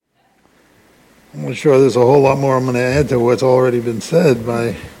I'm not sure there's a whole lot more I'm going to add to what's already been said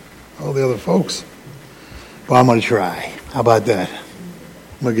by all the other folks. But I'm going to try. How about that?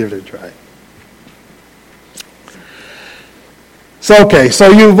 I'm going to give it a try. So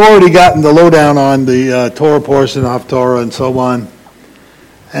you've already gotten the lowdown on the Torah portion, Haftorah, and so on.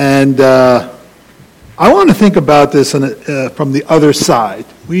 And I want to think about this from the other side.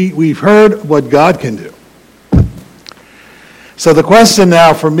 We've heard what God can do. So the question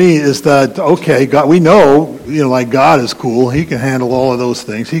now for me is that, okay, God, we know, like God is cool. He can handle all of those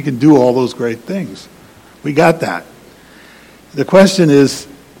things. He can do all those great things. We got that. The question is,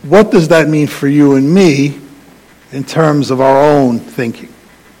 what does that mean for you and me in terms of our own thinking?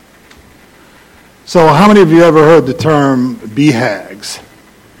 So how many of you ever heard the term BHAGs?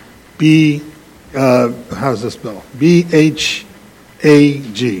 How's this spelled? B-H-A-G.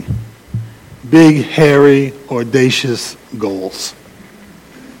 Big, hairy, audacious goals.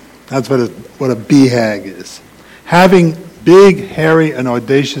 That's what a BHAG is. Having big, hairy, and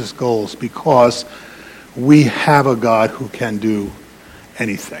audacious goals because we have a God who can do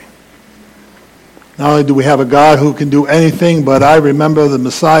anything. Not only do we have a God who can do anything, but I remember the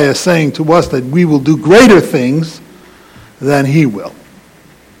Messiah saying to us that we will do greater things than he will.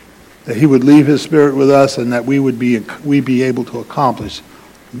 That he would leave his Spirit with us and that we'd be able to accomplish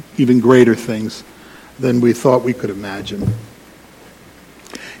even greater things than we thought we could imagine.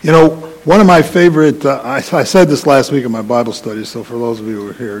 One of my favorite, I said this last week in my Bible study, so for those of you who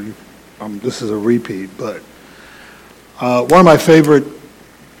are here, this is a repeat, but one of my favorite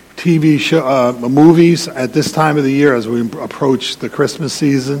TV movies at this time of the year as we approach the Christmas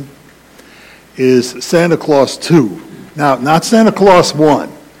season is Santa Claus 2. Now, not Santa Claus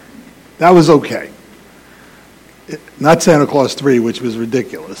 1. That was okay. Not Santa Claus 3, which was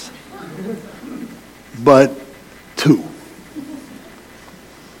ridiculous. But 2.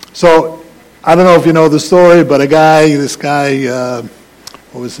 So, I don't know if you know the story, but this guy,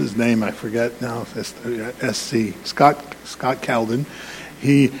 what was his name? I forget now. S.C. Scott Calden.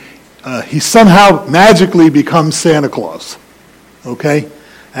 He somehow magically becomes Santa Claus. Okay?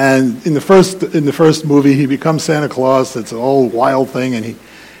 And in the first movie, he becomes Santa Claus. It's an old wild thing, and he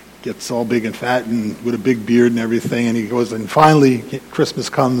gets all big and fat and with a big beard and everything, and he goes, and finally Christmas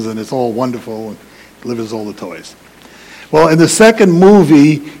comes and it's all wonderful and delivers all the toys. Well, in the second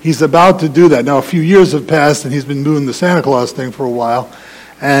movie, he's about to do that. Now, a few years have passed, and he's been doing the Santa Claus thing for a while,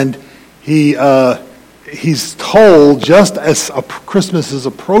 and he's told, just as Christmas is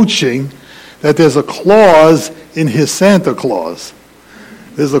approaching, that there's a clause in his Santa Claus.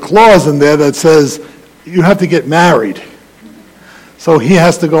 There's a clause in there that says, you have to get married. So he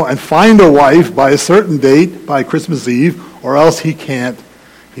has to go and find a wife by a certain date, by Christmas Eve, or else he can't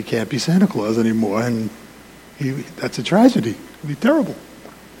be Santa Claus anymore, and that's a tragedy. It'd be terrible.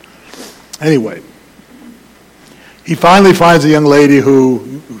 Anyway, he finally finds a young lady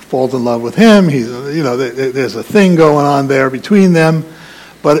who falls in love with him. There's a thing going on there between them,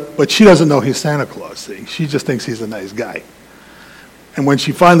 but she doesn't know he's Santa Claus. See, she just thinks he's a nice guy. And when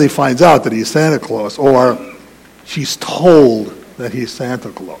she finally finds out that he's Santa Claus, or she's told that he's Santa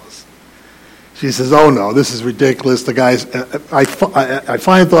Claus, she says, "Oh no, this is ridiculous. The guy's I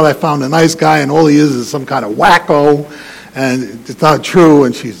finally thought I found a nice guy, and all he is some kind of wacko, and it's not true."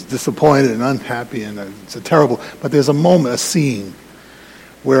 And she's disappointed and unhappy, and it's a terrible. But there's a scene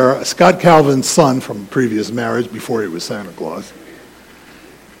where Scott Calvin's son from a previous marriage, before he was Santa Claus,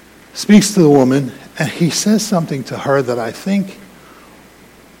 speaks to the woman, and he says something to her that I think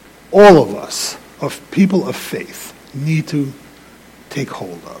all of us, of people of faith, need to take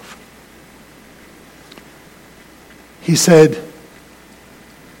hold of. He said,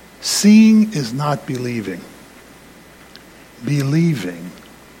 "Seeing is not believing. Believing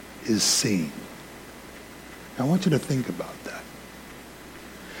is seeing." I want you to think about that.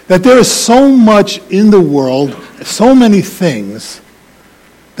 That there is so much in the world, so many things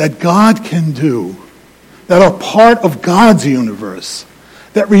that God can do that are part of God's universe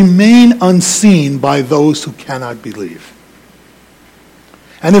that remain unseen by those who cannot believe.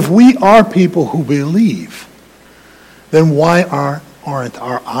 And if we are people who believe, then why aren't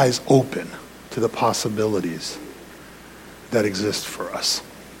our eyes open to the possibilities that exist for us?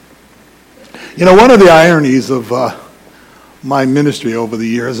 One of the ironies of my ministry over the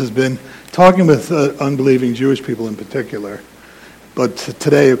years has been talking with unbelieving Jewish people in particular, but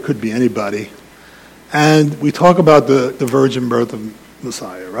today it could be anybody. And we talk about the virgin birth of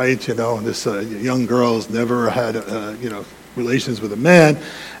Messiah, right? This young girl has never had, relations with a man,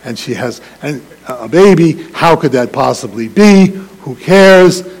 and she has a baby. How could that possibly be? Who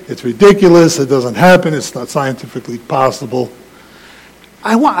cares? It's ridiculous. It doesn't happen. It's not scientifically possible.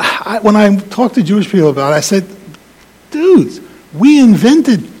 when I talk to Jewish people about it, I said, dudes, we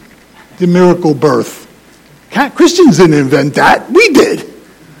invented the miracle birth. Christians didn't invent that. We did.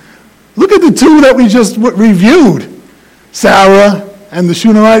 Look at the two that we just reviewed, Sarah and the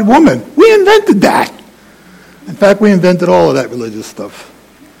Shunammite woman. We invented that. In fact, we invented all of that religious stuff.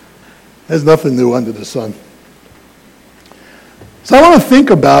 There's nothing new under the sun. So I want to think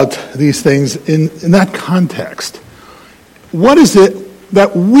about these things in that context. What is it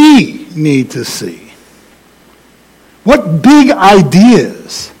that we need to see? What big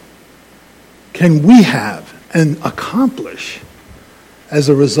ideas can we have and accomplish as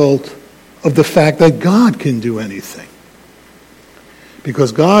a result of the fact that God can do anything?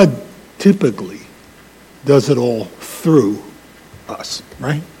 Because God typically does it all through us,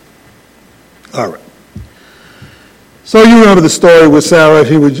 right? All right. So you remember the story with Sarah.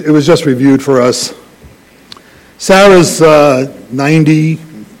 It was just reviewed for us. Sarah's 90,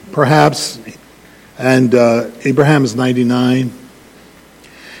 perhaps, and Abraham is 99.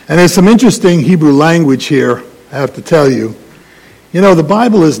 And there's some interesting Hebrew language here, I have to tell you. You know, the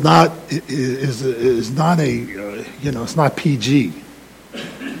Bible is not it's not PG.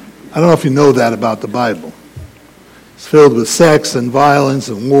 I don't know if you know that about the Bible. It's filled with sex and violence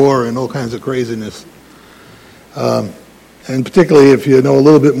and war and all kinds of craziness. And particularly if you know a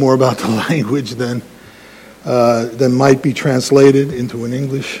little bit more about the language than might be translated into an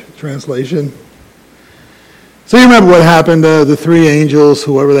English translation. So you remember what happened. The three angels,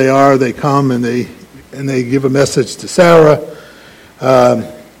 whoever they are, they come and they give a message to Sarah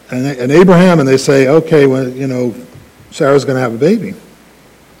and Abraham, and they say, okay, well, you know, Sarah's going to have a baby.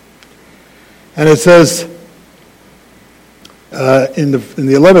 And it says, in the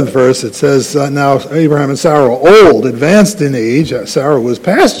 11th verse, it says, now Abraham and Sarah are old, advanced in age. Sarah was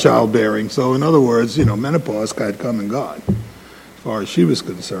past childbearing. So in other words, you know, menopause had come and gone as far as she was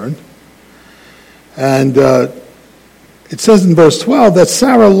concerned. And it says in verse 12 that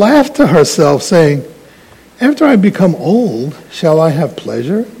Sarah laughed to herself, saying, after I become old, shall I have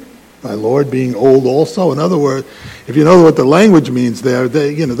pleasure? My Lord being old also. In other words, if you know what the language means there,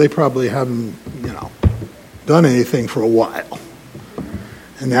 they probably haven't, done anything for a while.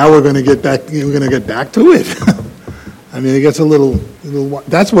 And now we're going to get back to it. I mean, it gets a little,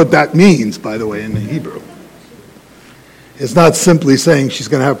 that's what that means, by the way, in the Hebrew. It's not simply saying she's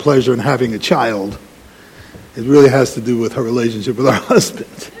going to have pleasure in having a child. It really has to do with her relationship with her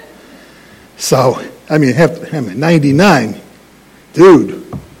husband. So, I mean, 99. Dude,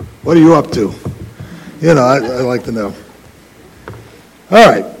 what are you up to? I'd like to know. All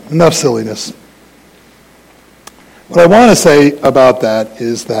right, enough silliness. What I want to say about that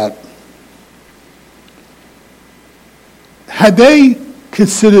is that had they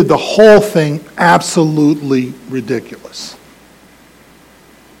considered the whole thing absolutely ridiculous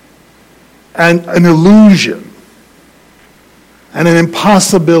and an illusion and an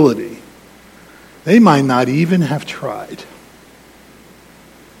impossibility, they might not even have tried.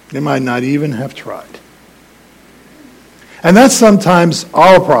 They might not even have tried. And that's sometimes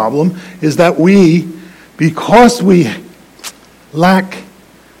our problem, is that because we lack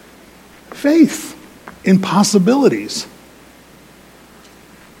faith in possibilities,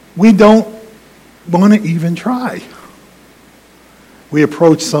 we don't want to even try. We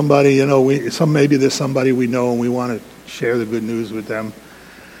approach somebody, maybe there's somebody we know and we want to share the good news with them,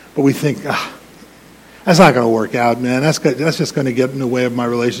 but we think, that's not going to work out, man. That's just going to get in the way of my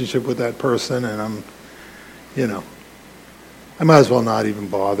relationship with that person, and I might as well not even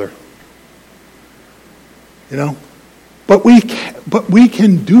bother. But we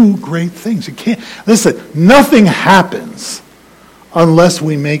can do great things. Listen, nothing happens unless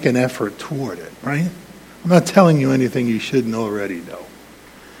we make an effort toward it, right? I'm not telling you anything you shouldn't already know.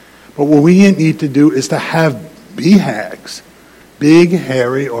 But what we need to do is to have BHAGs, big,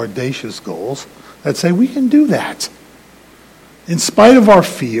 hairy, audacious goals that say we can do that. In spite of our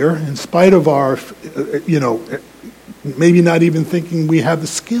fear, in spite of our, maybe not even thinking we have the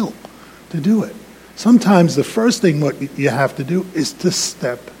skill to do it. Sometimes the first thing what you have to do is to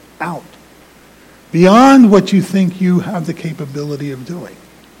step out beyond what you think you have the capability of doing.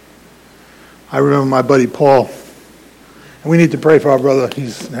 I remember my buddy Paul, and we need to pray for our brother.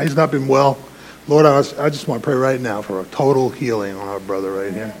 He's not been well. Lord, I just want to pray right now for a total healing on our brother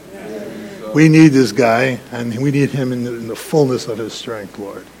right here. We need this guy, and we need him in the fullness of his strength,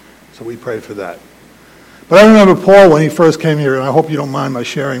 Lord. So we pray for that. But I remember Paul when he first came here, and I hope you don't mind my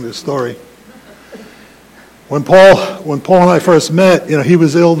sharing this story. When Paul and I first met, he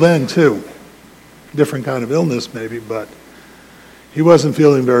was ill then too. Different kind of illness maybe, but he wasn't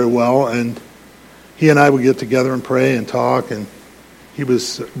feeling very well, and he and I would get together and pray and talk, and he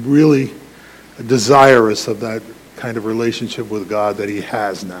was really desirous of that kind of relationship with God that he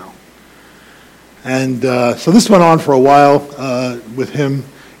has now. And so this went on for a while with him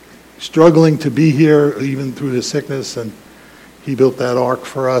struggling to be here even through his sickness, and he built that ark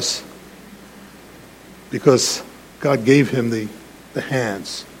for us because God gave him the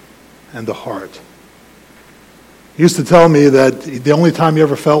hands and the heart. He used to tell me that the only time he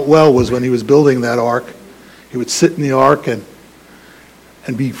ever felt well was when he was building that ark. He would sit in the ark and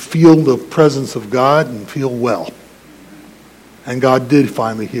feel the presence of God and feel well. And God did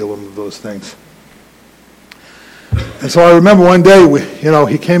finally heal him of those things. And so I remember one day,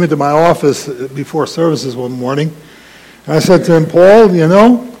 he came into my office before services one morning, and I said to him, Paul,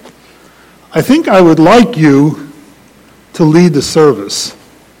 I think I would like you to lead the service.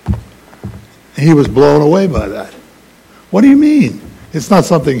 And he was blown away by that. What do you mean? It's not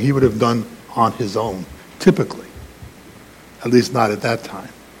something he would have done on his own, typically. At least not at that time.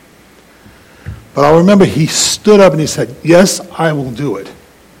 But I remember he stood up and he said, yes, I will do it.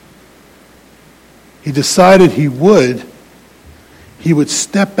 He decided he would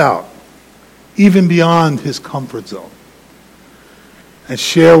step out, even beyond his comfort zone, and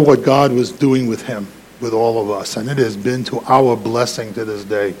share what God was doing with him, with all of us. And it has been to our blessing to this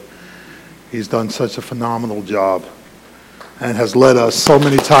day. He's done such a phenomenal job and has led us so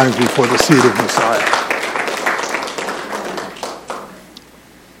many times before the seat of Messiah.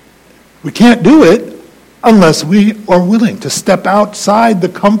 We can't do it unless we are willing to step outside the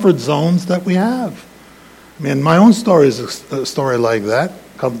comfort zones that we have. I mean, my own story is a story like that.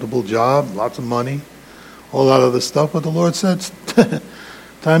 Comfortable job, lots of money, a whole lot of other stuff. But the Lord said,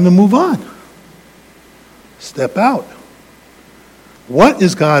 time to move on. Step out. What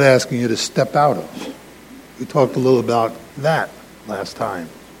is God asking you to step out of? We talked a little about that last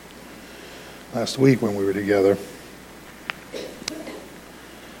week when we were together.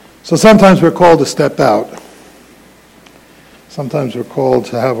 So sometimes we're called to step out. Sometimes we're called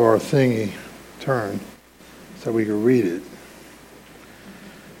to have our thingy turn so we can read it.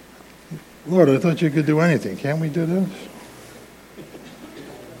 Lord, I thought you could do anything. Can't we do this?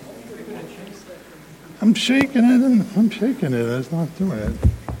 I'm shaking it. It's not doing it.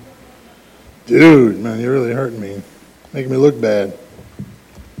 Dude, man, you're really hurting me. Making me look bad.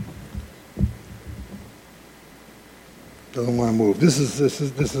 Doesn't want to move. This is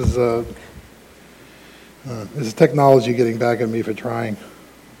technology getting back at me for trying.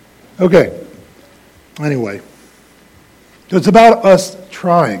 Okay. Anyway, so it's about us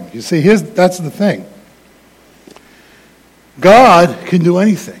trying. You see, that's the thing. God can do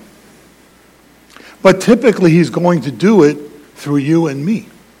anything. But typically he's going to do it through you and me.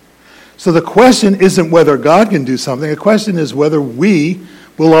 So the question isn't whether God can do something. The question is whether we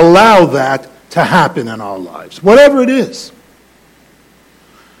will allow that to happen in our lives, whatever it is.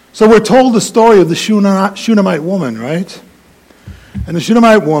 So we're told the story of the Shunammite woman, right? And the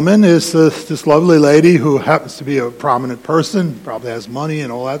Shunammite woman is this lovely lady who happens to be a prominent person, probably has money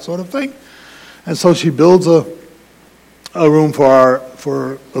and all that sort of thing. And so she builds a room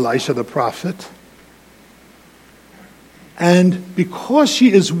for Elisha the prophet. And because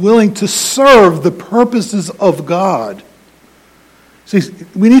she is willing to serve the purposes of God, see,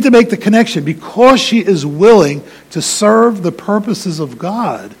 we need to make the connection. Because she is willing to serve the purposes of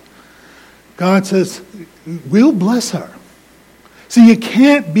God, God says, we'll bless her. See, you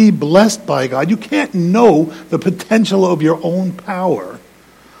can't be blessed by God. You can't know the potential of your own power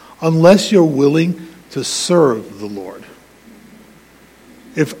unless you're willing to serve the Lord.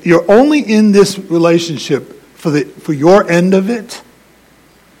 If you're only in this relationship for your end of it,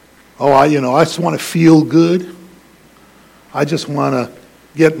 I just want to feel good. I just want to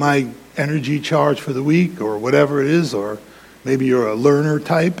get my energy charge for the week or whatever it is, or maybe you're a learner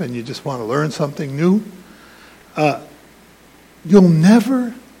type and you just want to learn something new. You'll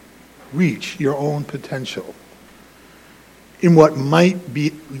never reach your own potential in what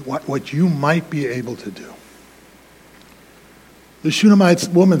you might be able to do. The Shunammite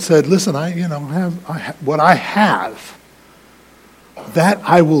woman said, "Listen, what I have, that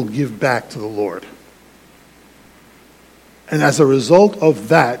I will give back to the Lord." And as a result of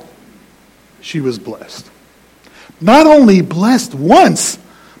that, she was blessed. Not only blessed once,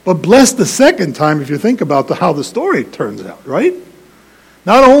 but blessed the second time, if you think about how the story turns out, right?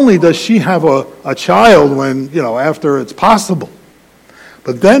 Not only does she have a child after it's possible,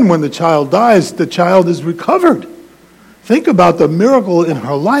 but then when the child dies, the child is recovered. Think about the miracle in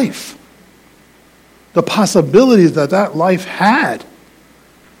her life. The possibilities that life had.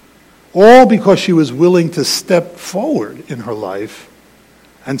 All because she was willing to step forward in her life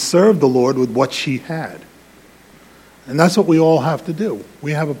and serve the Lord with what she had. And that's what we all have to do.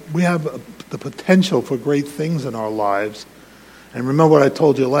 We have the potential for great things in our lives. And remember what I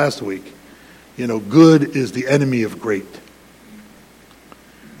told you last week. Good is the enemy of great.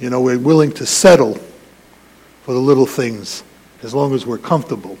 We're willing to settle for the little things as long as we're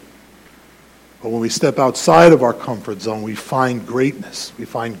comfortable. But when we step outside of our comfort zone, we find greatness. We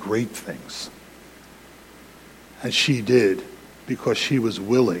find great things. And she did, because she was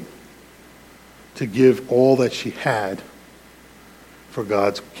willing to give all that she had for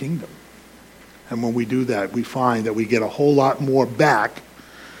God's kingdom. And when we do that, we find that we get a whole lot more back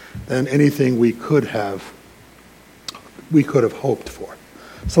than anything we could have hoped for.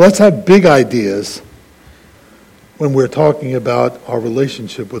 So let's have big ideas when we're talking about our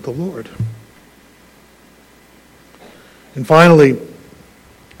relationship with the Lord. And finally,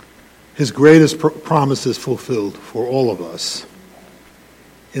 his greatest promise is fulfilled for all of us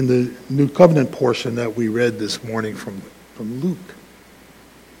in the New Covenant portion that we read this morning from Luke.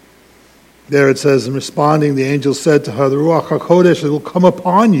 There it says, in responding, the angel said to her, the Ruach HaKodesh will come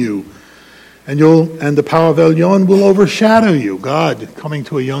upon you, and the power of Elyon will overshadow you. God coming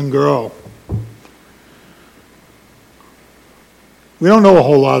to a young girl. We don't know a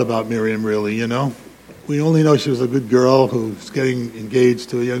whole lot about Miriam, really, We only know she was a good girl who's getting engaged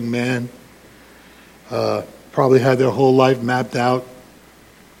to a young man. Probably had their whole life mapped out.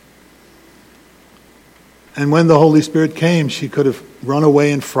 And when the Holy Spirit came, she could have run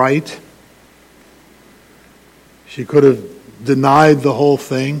away in fright. She could have denied the whole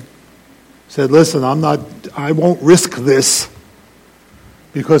thing. Said, listen, I won't risk this,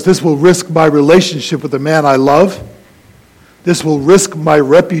 because this will risk my relationship with the man I love. This will risk my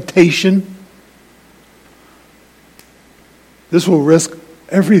reputation. This will risk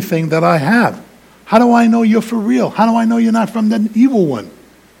everything that I have. How do I know you're for real? How do I know you're not from the evil one?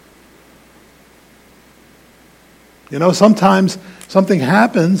 Sometimes something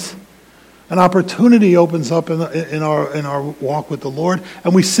happens, an opportunity opens up in our walk with the Lord,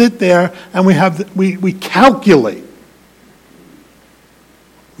 and we sit there and we calculate.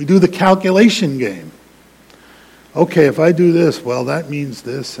 We do the calculation game. Okay, if I do this, well, that means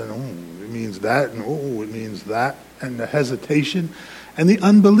this, and it means that, and it means that, and the hesitation and the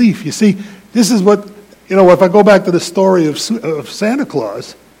unbelief. You see, this is what, if I go back to the story of Santa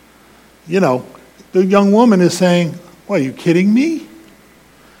Claus, the young woman is saying, what, are you kidding me?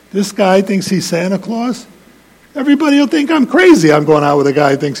 This guy thinks he's Santa Claus? Everybody will think I'm crazy. I'm going out with a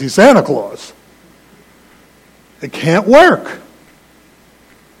guy who thinks he's Santa Claus. It can't work.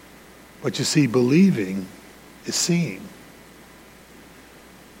 But you see, believing is seeing.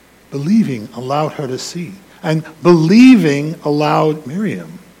 Believing allowed her to see. And believing allowed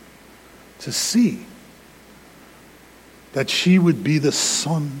Miriam to see that she would be the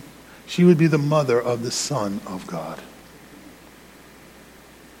son, she would be the mother of the Son of God.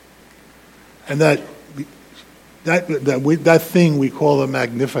 And that thing we call a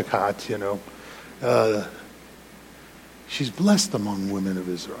Magnificat, she's blessed among women of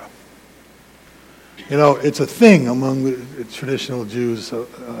Israel. It's a thing among the traditional Jews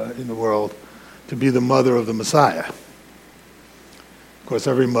in the world to be the mother of the Messiah. Of course,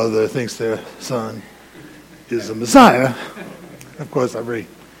 every mother thinks their son is the Messiah. Of course, every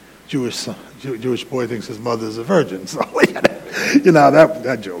Jewish boy thinks his mother is a virgin. So,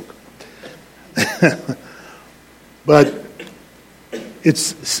 that joke. But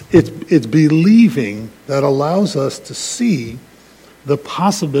it's believing that allows us to see the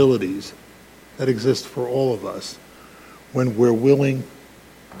possibilities that exist for all of us when we're willing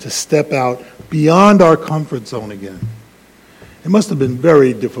to step out beyond our comfort zone again. It must have been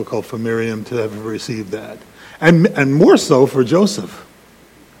very difficult for Miriam to have received that. And more so for Joseph.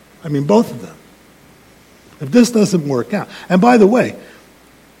 I mean, both of them. If this doesn't work out. And by the way,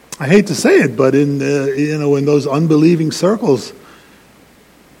 I hate to say it, but in those unbelieving circles,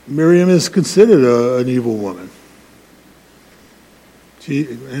 Miriam is considered an evil woman.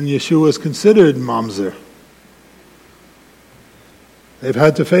 And Yeshua is considered mamzer. They've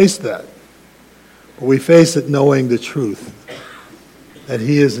had to face that. But we face it knowing the truth, that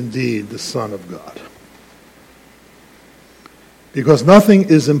he is indeed the Son of God. Because nothing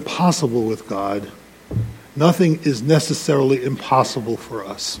is impossible with God. Nothing is necessarily impossible for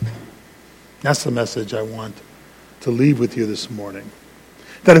us. That's the message I want to leave with you this morning.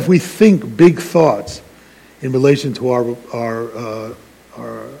 That if we think big thoughts in relation to our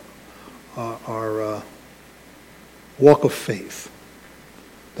walk of faith,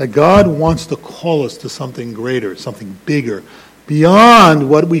 that God wants to call us to something greater, something bigger, beyond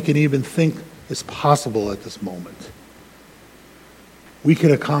what we can even think is possible at this moment. We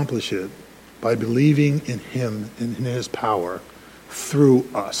can accomplish it by believing in him and in his power through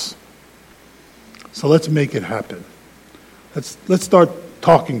us. So let's make it happen. Let's start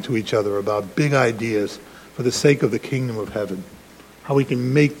talking to each other about big ideas for the sake of the kingdom of heaven, how we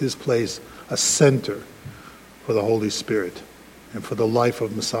can make this place a center for the Holy Spirit and for the life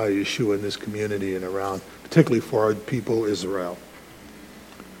of Messiah Yeshua in this community and around, particularly for our people Israel.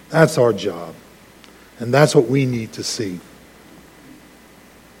 That's our job, and that's what we need to see.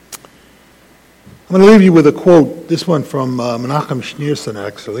 I'm going to leave you with a quote, this one from Menachem Schneerson,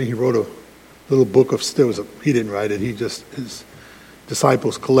 actually. He wrote a little book of stills. He didn't write it. His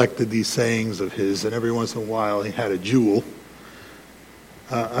disciples collected these sayings of his, and every once in a while he had a jewel.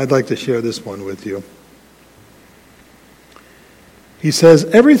 I'd like to share this one with you. He says,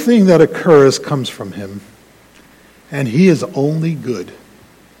 everything that occurs comes from him, and he is only good.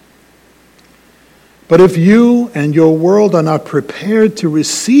 But if you and your world are not prepared to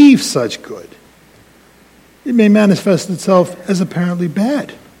receive such good, it may manifest itself as apparently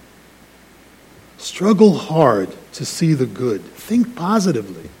bad. Struggle hard to see the good. Think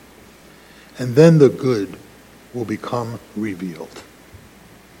positively. And then the good will become revealed.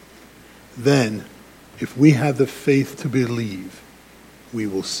 Then, if we have the faith to believe, we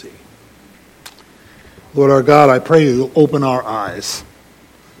will see. Lord our God, I pray you'll open our eyes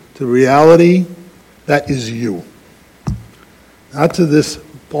to reality that is you, not to this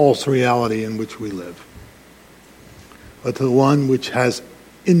false reality in which we live, but to the one which has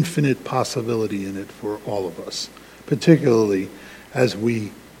infinite possibility in it for all of us, particularly as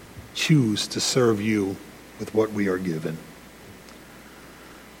we choose to serve you with what we are given.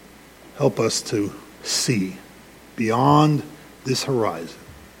 Help us to see beyond this horizon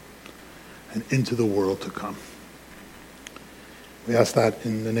and into the world to come. We ask that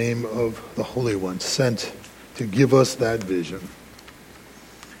in the name of the Holy One, sent to give us that vision.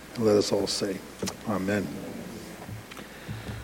 And let us all say, Amen.